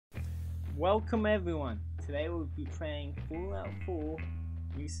Welcome everyone! Today we'll be playing Fallout 4,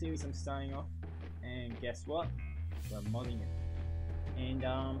 new series I'm starting off, and guess what? We're modding it. And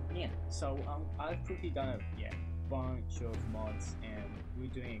yeah, so I've quickly done a bunch of mods, and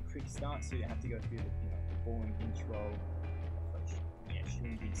we're doing a quick start, so you have to go through the boring intro of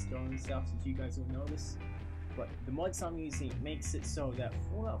shouldn't be installing stuff, so you guys will notice. But the mods I'm using makes it so that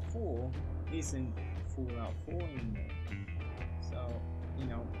Fallout 4 isn't Fallout 4 anymore. So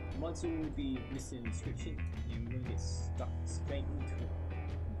mods will be listed in the description, and we're going to get stuck straight into it.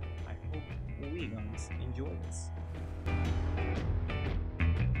 I hope all you guys enjoy this.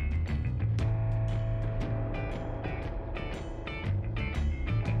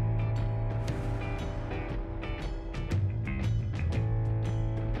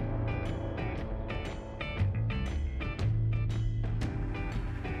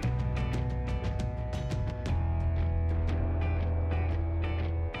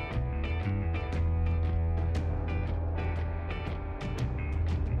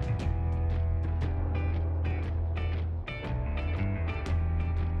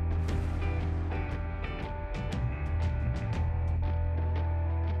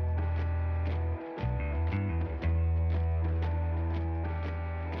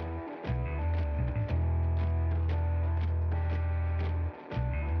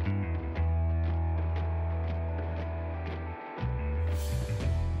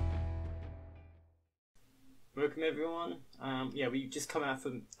 Welcome everyone. We've just come out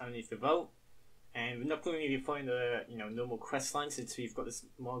from underneath the vault, and we're not going to be following the normal quest line since we've got this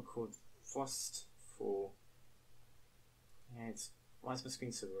mod called Frost 4. And why is my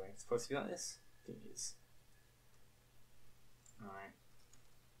screen so bright? It's supposed to be like this? I think it is. Alright.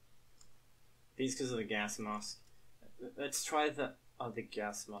 These because of the gas mask. Let's try the other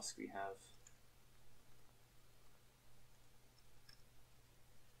gas mask we have.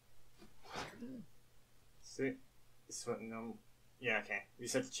 So, this one, okay. We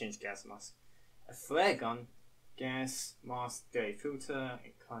just have to change gas mask. A flare gun, gas mask, day filter,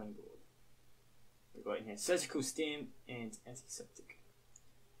 and cutting board. We've got in here surgical stim and antiseptic.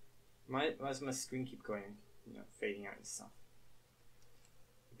 Why does my screen keep going, fading out and stuff?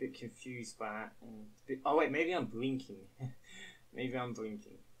 A bit confused by that. And oh wait, maybe I'm blinking. Maybe I'm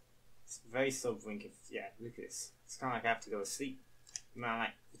blinking. It's very slow blinking. Yeah, look at this. It's kind of like I have to go to sleep. Am I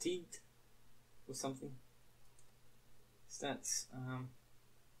like fatigued or something? Stats,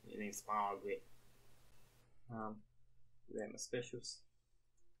 it needs Margaret. They're my specials.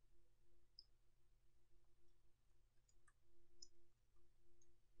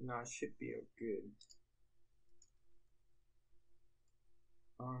 No, it should be all good.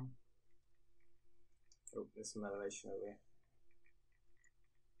 Oh, there's some elevation over here.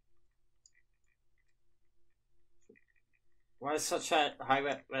 Why is such a high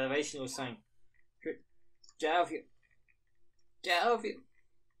elevation or something? Get out of here! Get out of here!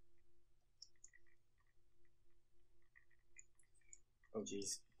 Oh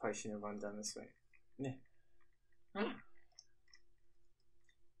jeez, probably shouldn't have run down this way. Yeah.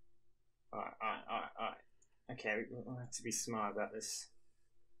 Alright. Okay, we'll have to be smart about this.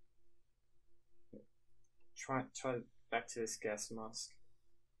 Try back to this gas mask.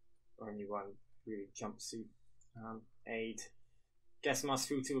 Only one really jumpsuit. Aid. Gas mask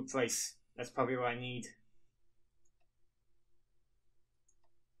filter to replace. That's probably what I need.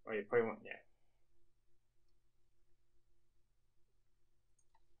 Oh, you probably want,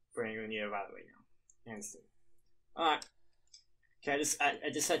 Probably gonna need a right away now. Instant. Alright. Okay, I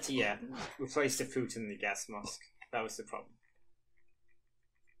just had to, replace the filter in the gas mask. That was the problem.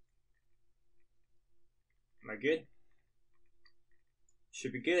 Am I good?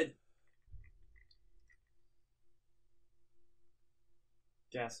 Should be good.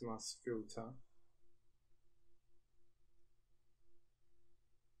 Gas mask filter.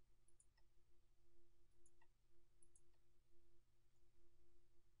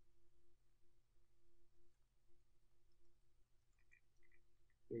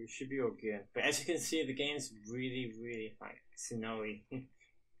 We should be all good. But as you can see, the game's really like snowy.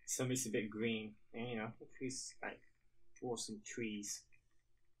 Some is a bit green, and trees like awesome trees.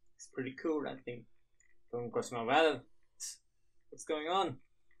 It's pretty cool, I think. Don't cross my weather. What's going on?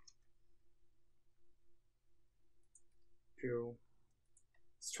 Cool.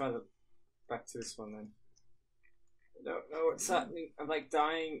 Let's try back to this one then. I don't know what's happening. I'm like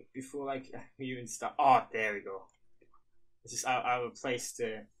dying before like we even start. Oh, there we go. It's just I'll replace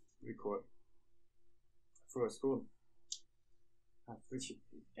the record. I thought it was cool.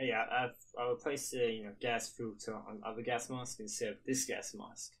 I'll replace the gas filter on other gas masks instead of this gas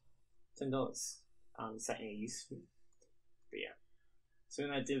mask. $10. It's not any use for me. But yeah. So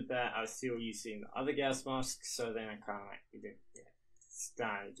when I did that, I was still using the other gas mask, so then I kind of like,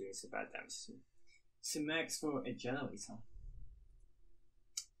 started doing some bad damage. So max for a generator.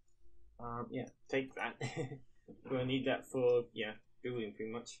 Yeah, take that. We're gonna need that for, building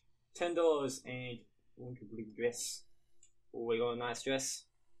pretty much. $10 and one complete dress. Oh, we got a nice dress.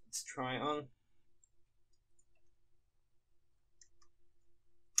 Let's try it on.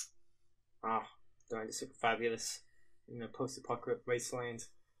 Don't I just look fabulous in a post-apocalyptic wasteland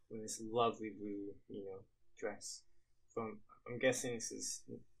with this lovely blue, dress. I'm guessing this is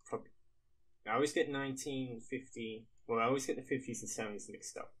probably. I always get 1950. Well, I always get the 50s and 70s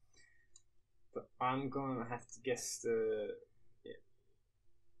mixed up. But I'm gonna have to guess the.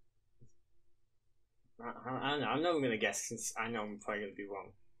 I don't know. I'm not gonna guess since I know I'm probably gonna be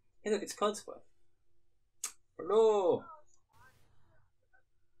wrong. Hey, look, it's Codsworth. Hello.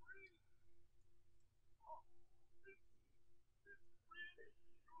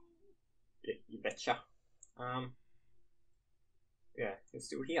 Yeah, you betcha. Yeah, it's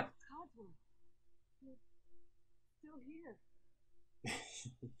still here. Codsworth, you're still here.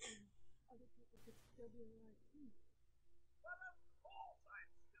 Other people could still be alive too. Well, of course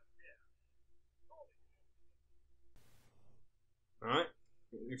I'm still here. Alright,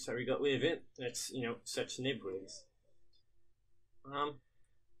 looks like we got rid of it. Let's, search the neighborhoods.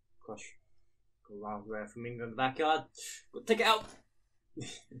 Gosh. Go wild rare flamingo in the backyard. We'll take it out!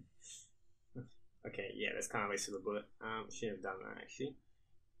 Okay, yeah, that's kind of a waste of a bullet. Should have done that actually.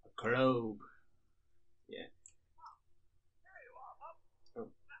 A globe. Yeah.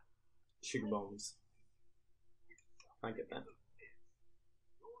 Oh. Sugar bombs. I get that.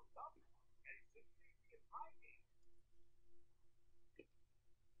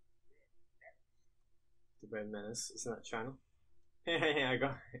 The Red Menace, isn't that channel? Hey, I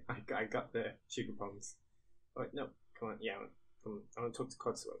got the sugar bombs. Oh no, come on, yeah, I want to talk to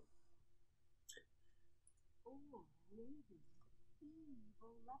Codsworth. Oh, maybe.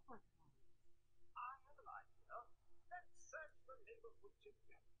 Evil leprechaun. I have an idea. Let's search the neighborhood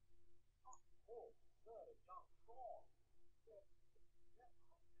together. Oh, sir, young Paul.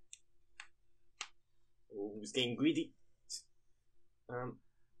 Oh, he's getting greedy.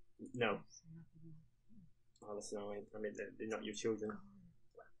 No. Oh, that's annoying. I mean, they're not your children.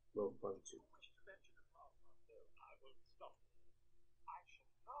 Well, one, two. I will stop. I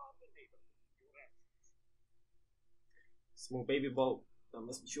shall guard the neighborhood in your absence. Small baby bolt. That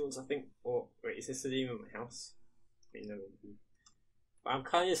must be yours, I think. Or, wait, is this the name of my house? Wait, no. But I'm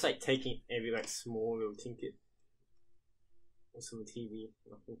kind of just like taking every like small little trinket. What's on the TV?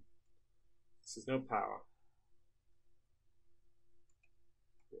 Nothing. So there's no power.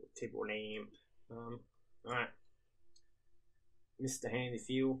 Table lamp. Alright. Mr. Handy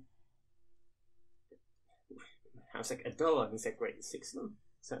Fuel. I was like $1. He's like, wait, 6 of them?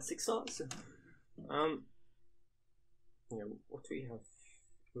 Is that $6? What do we have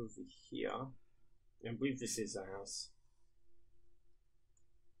over here? I believe this is a house.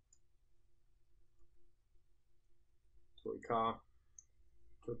 Toy car.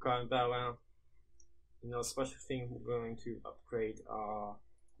 Toy car and bow wow. Special thing, we're going to upgrade our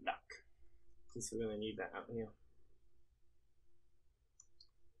luck. Since we're going to need that out here.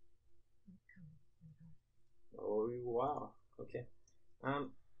 Oh wow. Okay.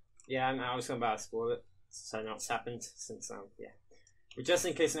 Yeah, I was about to spoil it, so I know what's happened since yeah. But just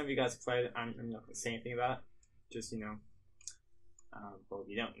in case none of you guys have played it, I'm not going to say anything about it. Just well, if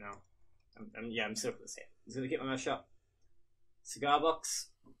you don't know, I'm still going to say it. I'm just going to keep my mouth shut. Cigar box,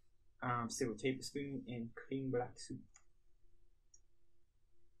 silver tablespoon, and clean black soup.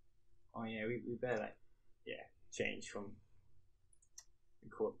 Oh yeah, we better change from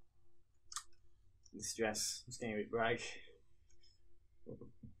this dress. I'm just getting a bit brag.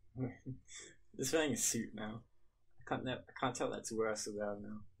 Just wearing a suit now. I can't tell that's worse or better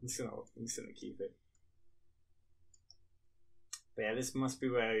now. I'm just gonna keep it. But yeah, this must be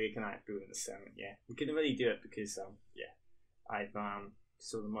where we can do it in the sermon. Yeah, we can really do it because I've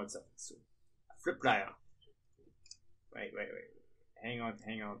saw the mods up. So a flip player. Wait. Hang on.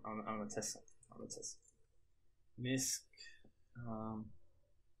 I'm gonna test something. Misc.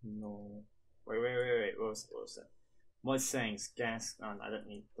 No. Wait. What was that? Mod settings. Gas. No, I don't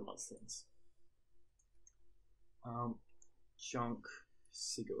need the mod settings. Junk.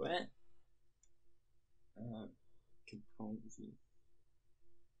 Cigarette. Component.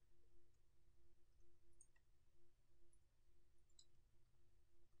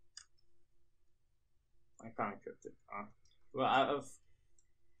 I can't encrypt it. Well,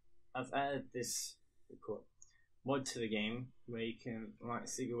 I've added this mod to the game where you can light a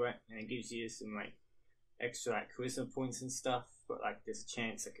cigarette and it gives you some extra charisma points and stuff. but like there's a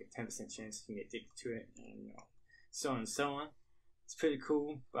chance, like a 10% chance you can get addicted to it, and you know, so on and so on. It's pretty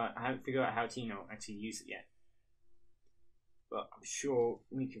cool, but I haven't figured out how to, you know, actually use it yet. But I'm sure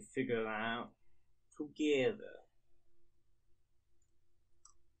we can figure it out together.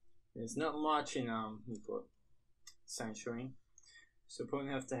 There's not much in Sanctuary, so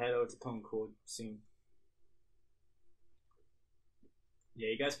probably have to head over to Concord soon. Yeah,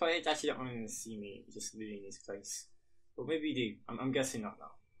 you guys probably actually don't want to see me just leaving this place, but maybe you do. I'm guessing not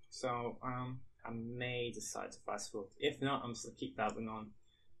now. So I may decide to fast forward. If not, I'm just gonna keep babbling on.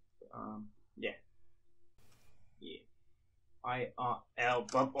 Yeah. IRL.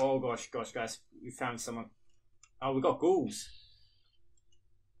 Oh gosh, guys, we found someone. Oh, we got ghouls.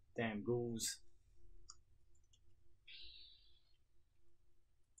 Damn ghouls.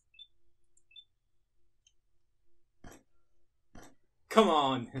 Come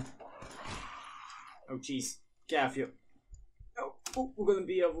on. Oh jeez. Get out of here. Oh, we're gonna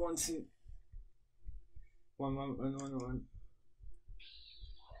be over one soon. One.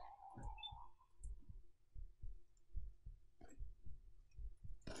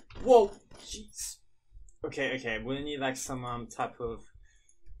 Whoa, jeez. Okay, we're gonna need like some type of,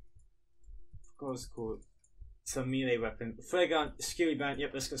 what's it called? Some melee weapon. Flare gun, skewy band.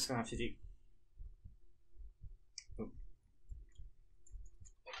 Yep, that's just gonna have to do. Oh.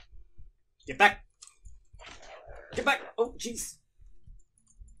 Get back! Get back! Oh, jeez.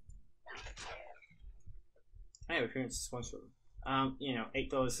 Anyway, appearance is one shot. You know,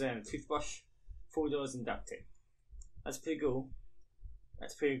 $8 and a toothbrush, $4 in duct tape. That's pretty cool.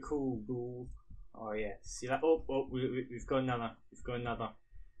 That's pretty cool, ghoul. Oh yeah, see that? Oh, we've got another.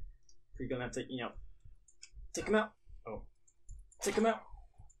 We're gonna have to, you know, take him out. Oh, take him out.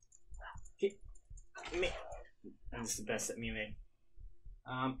 Hit me. And it's the best at melee.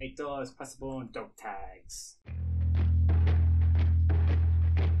 $8 passable on dog tags.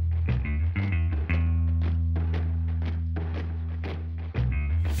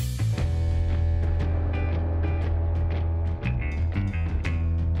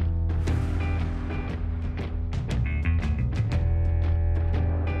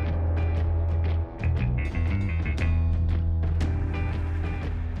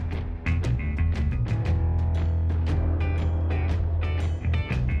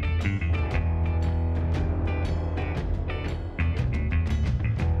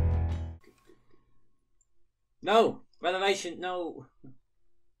 No! Renovation, no!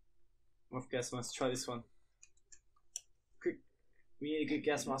 Off gas mask, try this one. Quick, we need a good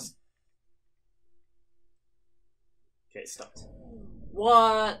gas mask. Okay, it stopped.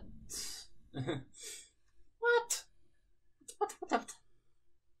 What? What? What?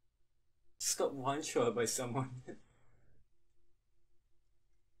 Just got one shot by someone.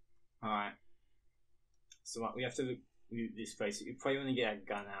 Alright. So what, we have to loot this place. You probably want to get a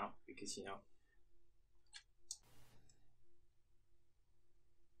gun out because, you know.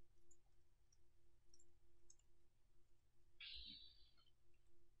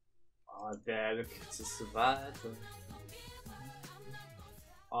 Oh, there, look, it's a survivor.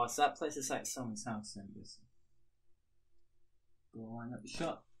 Oh, so that place is like someone's house then, this. Go line up the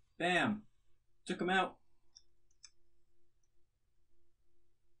shot. Bam! Took him out.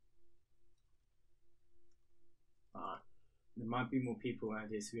 There might be more people around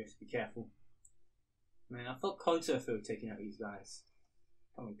here, so we have to be careful. Man, I thought Cobbstery were taking out these guys.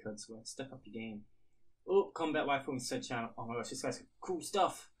 Come on, Cobbstery, step up your game. Oh, combat rifle and sledgehammer. Oh my gosh, this guy's got cool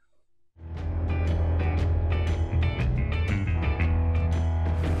stuff.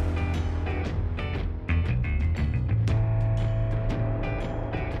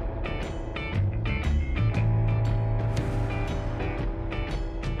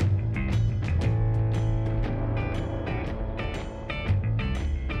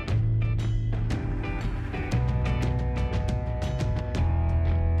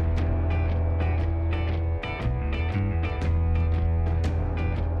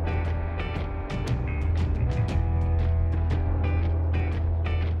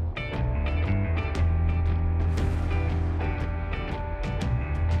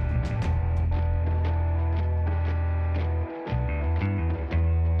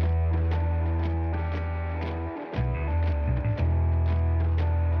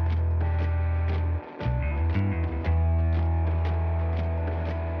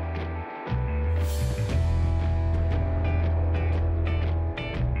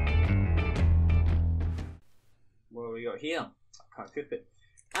 Here, I can't clip it.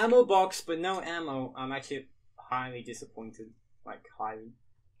 Ammo box, but no ammo. I'm actually highly disappointed. Like highly.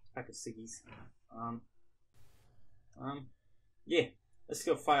 Pack of ciggies. Yeah. Let's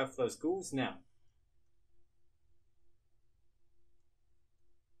go fire off those ghouls now.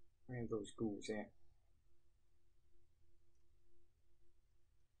 Where are those ghouls at?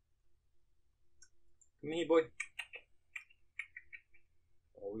 Come here, boy.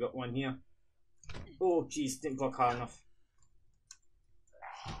 Oh, we got one here. Oh, jeez, didn't block hard enough.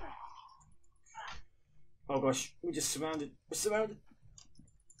 Oh gosh, we're just surrounded. We're surrounded.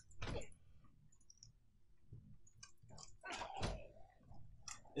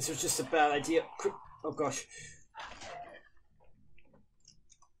 This was just a bad idea. Oh gosh.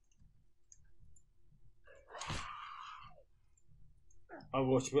 Oh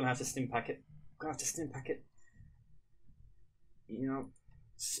gosh, we're gonna have to stim pack it. We're gonna have to stim pack it. You know,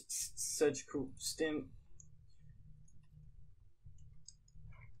 surgical stim.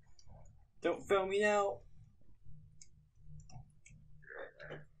 Don't fail me now.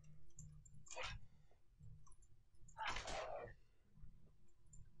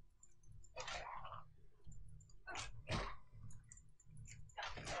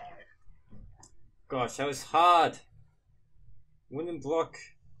 Gosh, that was hard. Wooden block,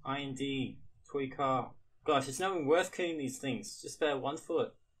 IND, toy car. Gosh, it's not even worth cleaning these things. Just bear one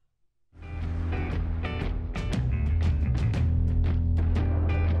foot.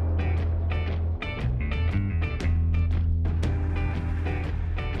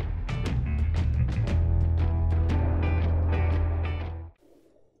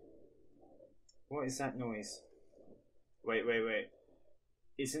 What is that noise? Wait.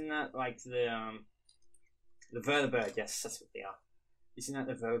 Isn't that like the vertibird? Yes, that's what they are. Isn't that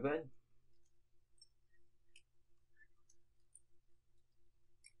the vertibird?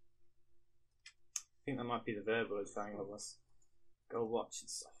 I think that might be the vertibird flying over us. Go watch and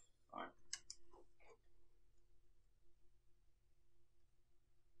stuff. Alright.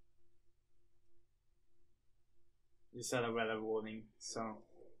 Just had a weather warning, so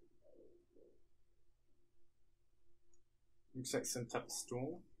looks like some type of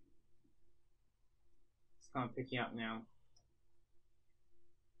storm. It's kind of picking up now.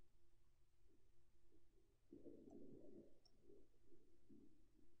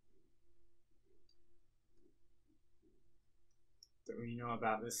 Don't really know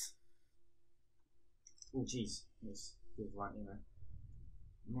about this. Oh jeez, there's lightning there.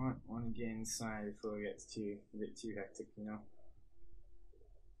 Might want to get inside before it gets a bit too hectic, you know.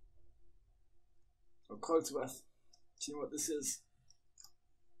 Oh, Cogsworth. Do you know what this is?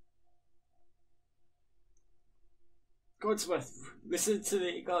 Cogsworth, listen to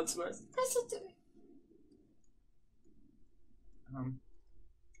me, Cogsworth. Listen to me.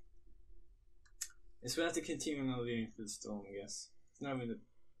 Guess we'll have to continue on living through the storm, I guess. It's not even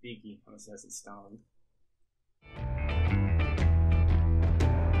a biggie unless it hasn't started.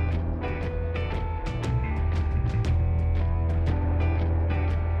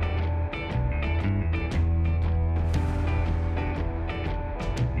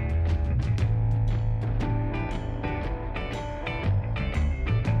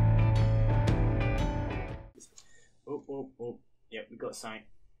 Oh, yep, we got something.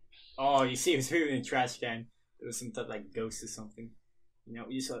 Oh, you see, it was moving in the trash can. There was some type of like ghost or something. You know,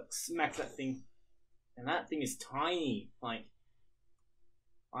 we just like smack that thing, and that thing is tiny. Like,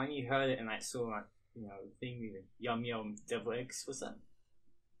 I only heard it and I saw like, you know, the thing with yum yum devil eggs. What's that?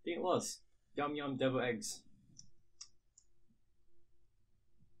 I think it was yum yum devil eggs.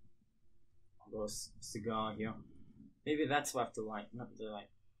 I've got a cigar here. Maybe that's what I have to light, not the like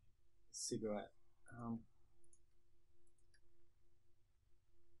cigarette.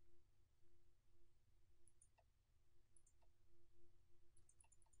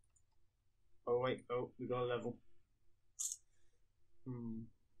 Oh wait, we got a level.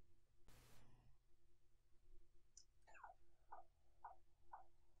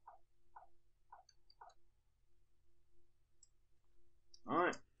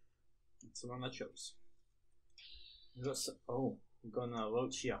 Alright. That's the one I chose. We got some, oh, we've got another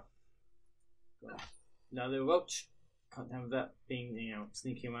roach here. Another roach. Can't have that being, you know,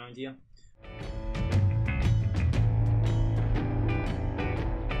 sneaking around here.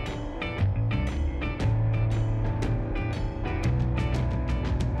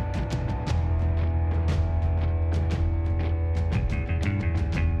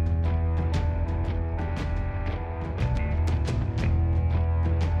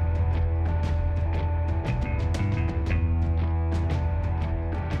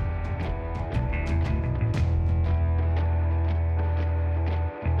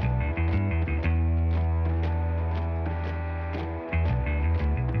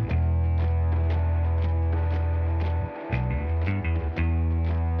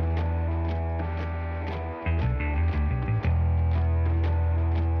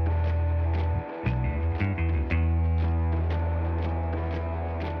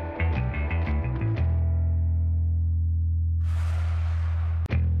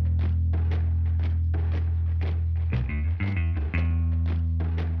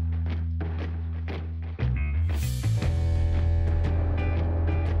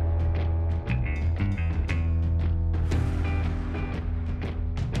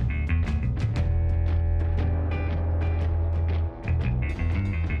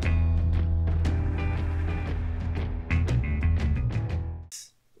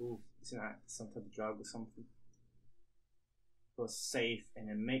 tonight, some type of drug or something. For safe and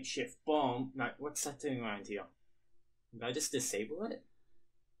a makeshift bomb. Like, what's that doing around here? Did I just disable it?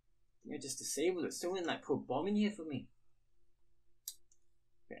 Yeah, just disable it. Someone like put a bomb in here for me.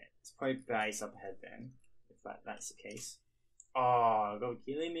 Okay, it's probably base up ahead then, if that's the case. Oh, go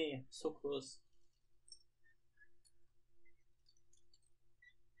killing me. So close.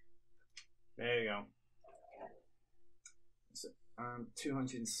 There you go. So,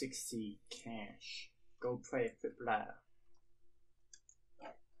 260 cash. Go play a flip ladder.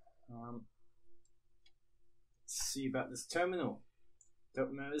 See about this terminal. Don't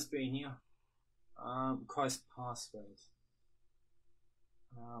remember this being here. Requires password.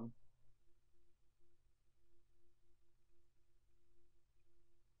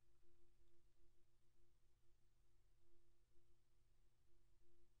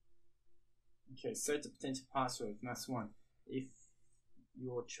 Okay, set the potential password. That's one. If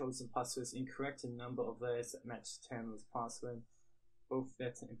your chosen password is incorrect, a number of letters that match the terminal's password, both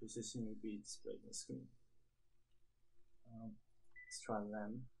letter and position will be displayed on the screen. Let's try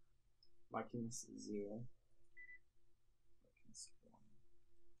them. Likeness 0. Likeness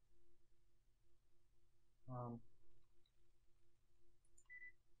 1.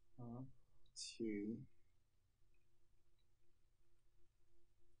 2.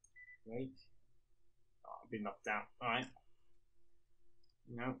 Wait. Oh, I've been knocked out. Alright.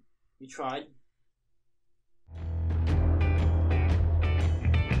 No, we tried.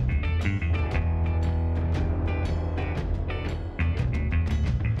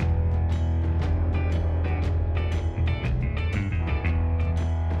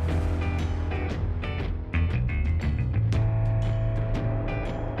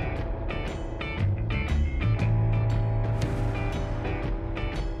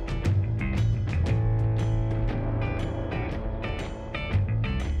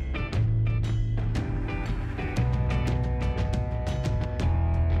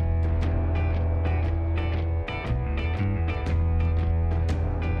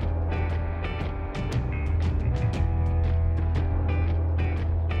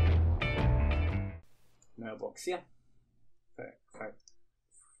 Mailbox, yeah.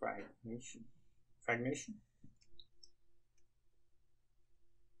 Fragmentation.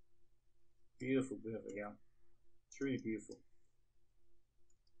 Beautiful, yeah. It's really beautiful.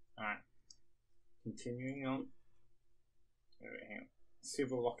 Alright. Continuing on. There we go.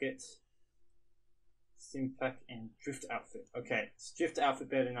 Silver Rocket. Stimpack and Drift Outfit. Okay, it's Drift Outfit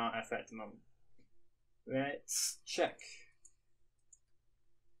better than our outfit at the moment. Let's check.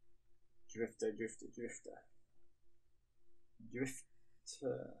 Drifter.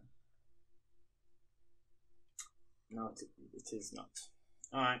 No, it is not.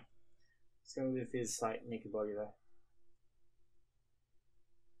 Alright. Let's go with his like naked body there.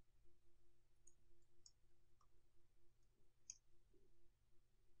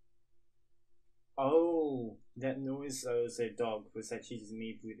 Oh, that noise was a dog, was actually just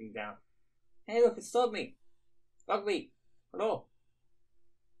me breathing down. Hey look, it's dog meat! Dog meat! Hello!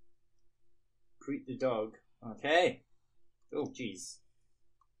 Greet the dog. Okay. Oh jeez.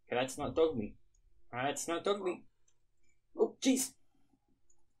 Okay, that's not dog meat. That's not dog meat. Oh jeez!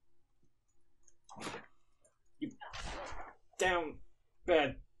 You down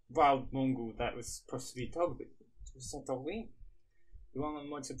bad wild Mongol, that was supposed to be dog meat. Was that dog meat? You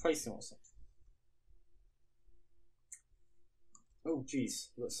want to place him or something? Oh jeez,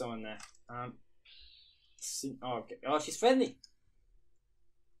 got someone there. Oh, okay. Oh, she's friendly.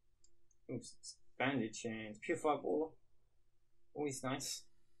 Oops, bandage and purified water. Always nice.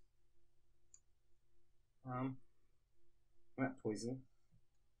 Rat poison.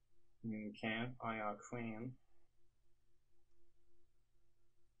 Can IR cram.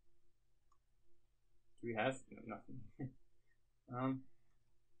 Do we have? No, nothing.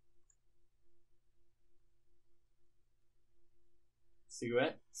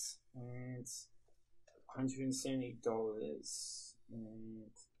 Cigarettes and $170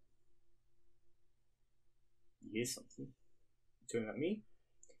 and here's something. Doing at me.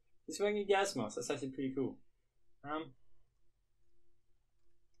 He's wearing a gas mask. That's actually pretty cool.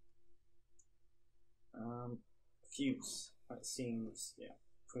 Fuse. That seems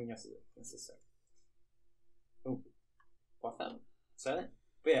pretty necessary. Oh, what that? Is that it?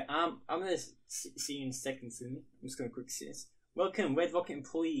 But yeah, I'm gonna see you in seconds soon. I'm just gonna quick see this. Welcome, Red Rocket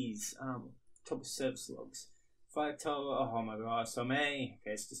employees. Top service logs. 5 tower. Oh my god, so many.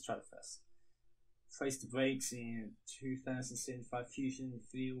 Okay, let's just try it first. Place the brakes in 2075 Fusion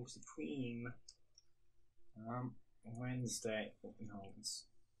Feel Supreme. Wednesday. Oh, no.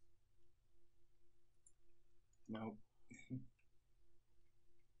 Nope.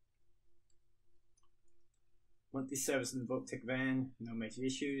 Monthly service in the Voltec van. No major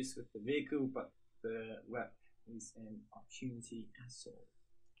issues with the vehicle, but the rep is an opportunity asshole.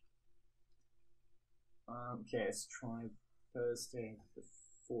 Okay, let's try Thursday the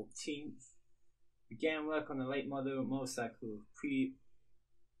 14th. Began work on a late model motorcycle,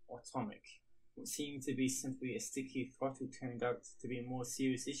 pre-atomic. What seemed to be simply a sticky throttle turned out to be a more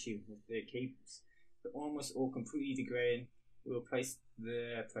serious issue with the cables. They're almost all completely degraded. We'll replace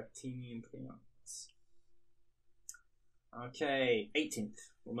the platinum plants. Okay, 18th,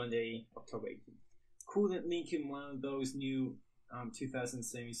 or Monday, October 18th. Coolant leak in one of those new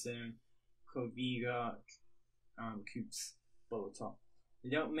 2077 Coviga coupes. Below top. They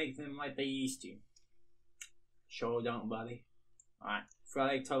don't make them like they used to. Sure don't, buddy. Alright,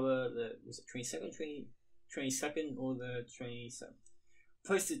 Friday, October, was it 22nd or the 27th?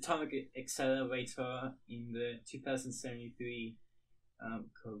 Placed atomic accelerator in the 2073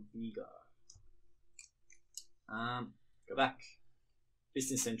 Coviga. Go back.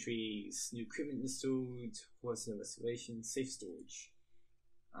 Business entries, new equipment installed, was the restoration, safe storage.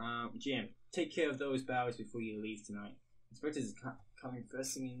 GM, take care of those barrels before you leave tonight. Inspectors are coming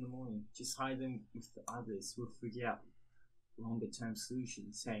first thing in the morning. Just hide them with the others. We'll figure out longer term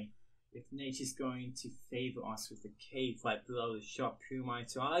solutions. Hey, if nature's going to favor us with a cave right below the shop, who am I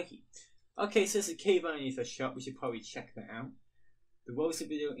to argue? Okay, so there's a cave underneath the shop. We should probably check that out. The Rosa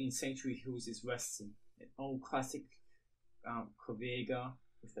video in Sanctuary Hills is resting. An old classic Corvega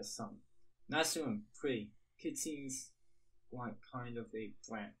with her son. Nice room, pretty. Kid seems like kind of a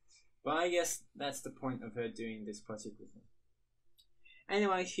brat. But I guess that's the point of her doing this project with him.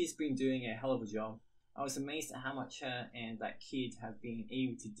 Anyway, she's been doing a hell of a job. I was amazed at how much her and that kid have been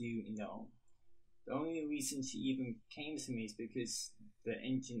able to do in their own. The only reason she even came to me is because the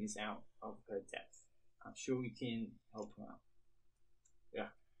engine is out of her depth. I'm sure we can help her out. Yeah.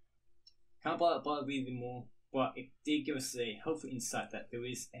 Can't bother reading more, but it did give us a helpful insight that there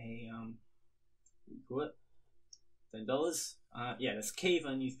is a, what do you call it? $10? Yeah, there's a cave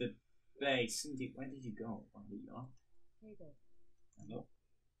underneath the bay. Cindy, where did you go? Oh, here you are. There you go. Hello.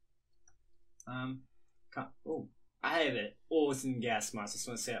 Oh, I have an awesome gas mask. I just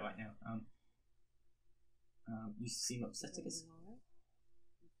want to say it right now. You seem upset, I guess. You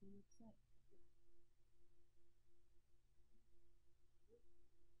seem upset.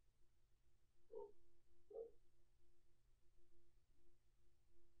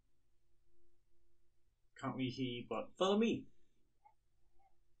 Can't really hear you, but follow me.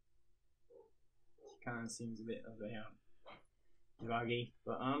 She kind of seems a bit of a draggy,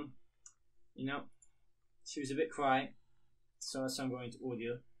 but you know, she was a bit quiet, so I'm going to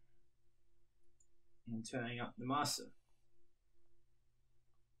audio and turning up the master.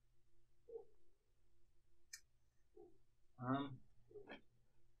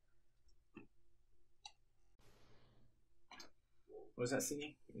 What was that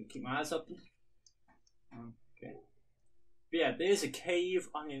singing? Keep my eyes open. Okay. But yeah, there's a cave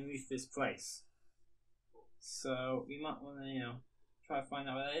underneath this place, so we might want to, try to find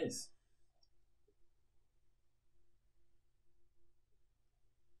out where that is.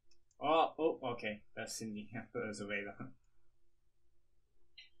 Oh, okay, that's Cindy. I thought it was a radar.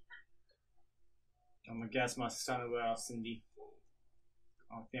 Oh, my gas mask is trying to wear off, Cindy.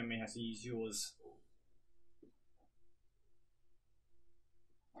 I think I may have to use yours.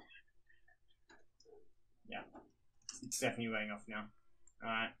 Yeah, it's definitely wearing off now.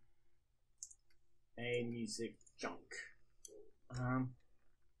 Alright. A music junk.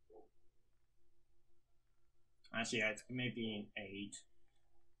 Actually, it may be an aid.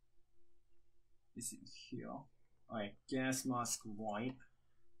 Is it here? Alright, gas mask wipe.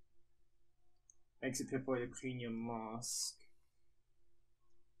 Exit Pip-Boy to clean your mask.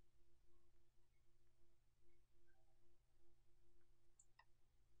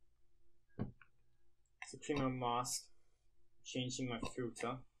 So clean my mask. Changing my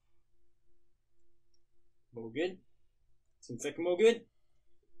filter. All good. Seems like I'm all good.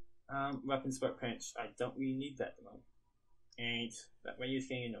 Weapons workbench. I don't really need that at the moment. And that way you're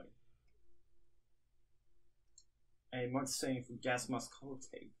getting annoying. A monster saying for gas mask hold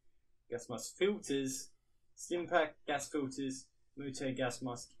tape. Gas mask filters. Stim pack, gas filters, military gas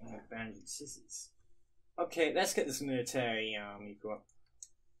mask, and bandage scissors. Okay, let's get this military equal.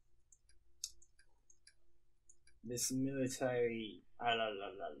 This military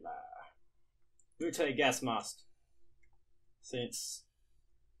military gas mask. Since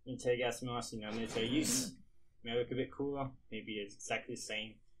military gas mask, military use. May look a bit cooler. Maybe it's exactly the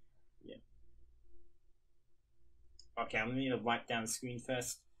same. Yeah. Okay, I'm gonna need to wipe down the screen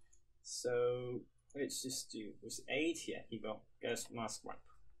first. So let's just do was 8. Yeah, here you go. Gas mask wipe.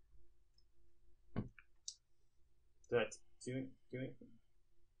 But do it?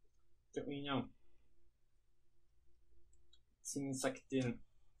 Don't really know. Seems like it didn't,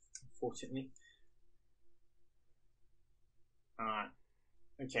 unfortunately. Alright.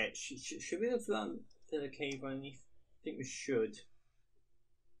 Okay, should we have done the cave underneath? I think we should.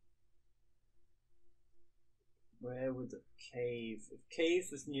 Where would the cave? If cave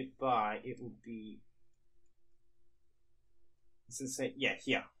was nearby, it would be. Does it say? Yeah,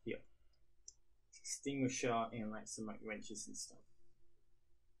 here. Extinguisher and like some like wrenches and stuff.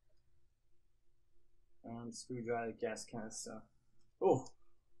 Screwdriver, gas canister. Oh,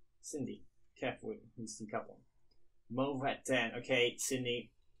 Cindy, careful with you sneak up on. Mow that down. Okay,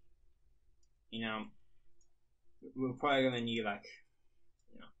 Cindy. You know, we're probably gonna need like,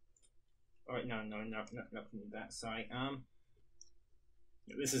 you know. Alright, no, not need that. Sorry.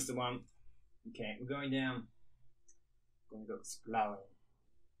 This is the one. Okay, we're going down. We're gonna go exploring.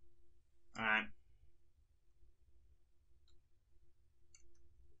 Alright.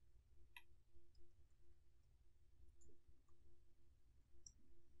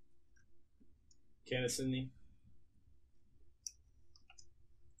 Okay, Cindy.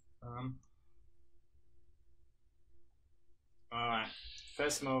 Alright.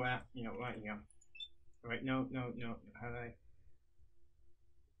 First mow out, you know, right here. Alright, no. How do I?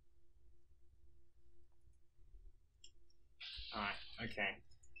 Alright, okay.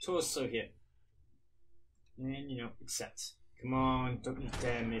 Torso hit. And, you know, accept. Come on, don't you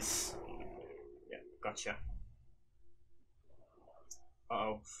dare miss. Yeah, gotcha.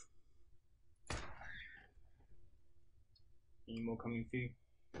 Uh-oh. Any more coming through?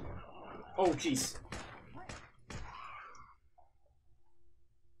 Oh, jeez.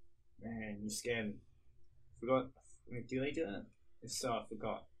 Man, you scared me. Forgot. Wait, do they do that? If so, I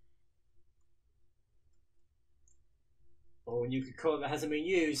forgot. Oh, and you could call it that hasn't been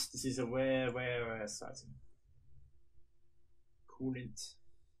used. This is a rare item. Coolant.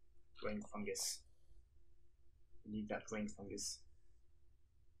 Brain fungus. We need that brain fungus.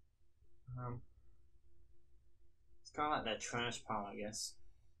 It's kind of like that trash pile, I guess.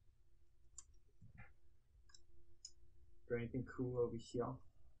 Is there anything cool over here?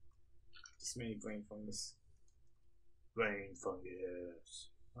 Just many brain fungus. Brain fungus.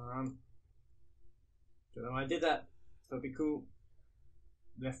 Don't know why I did that. That'd be cool.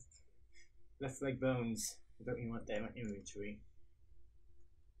 Left leg bones. I don't even want that in my inventory.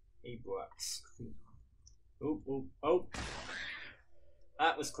 A-box. Oh.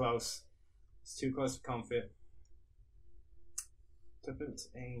 That was close. It's too close for comfort. Tuppence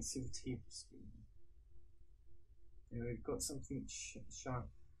and silver tape screen. Yeah, we've got something sharp.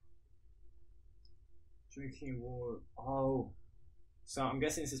 Drinking water. Oh. So I'm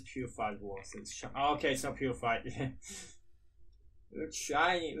guessing this is purified water. So it's oh, okay, it's not purified. It looks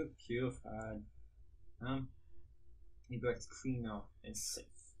shiny, it looks purified. Maybe like cleaner and safe.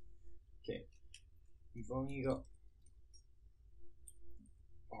 Okay. We've only got.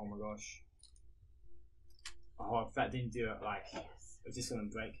 Oh my gosh. Oh, if that didn't do it, like, it's just gonna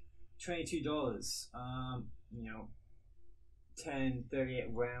break. $22. You know,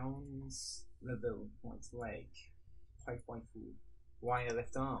 38 rounds. Level points leg. 5.4. Wire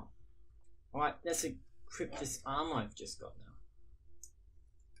left arm. Alright, let's equip this armor I've just got now.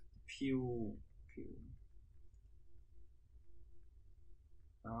 Pure.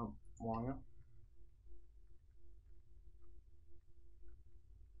 Wire.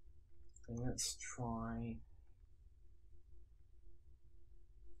 And let's try.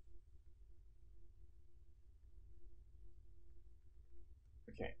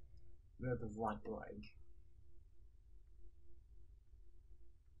 Okay, we're the right leg.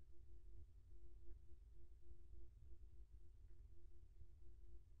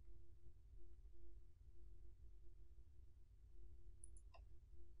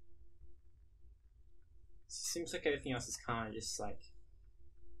 Seems like everything else is kind of just like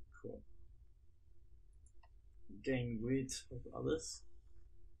cool. Getting rid of others.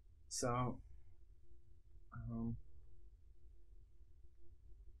 So,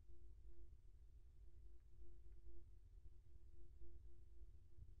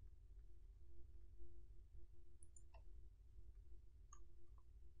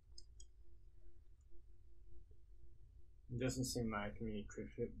 it doesn't seem like I can really equip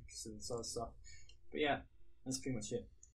it because of this other stuff. But yeah, that's pretty much it.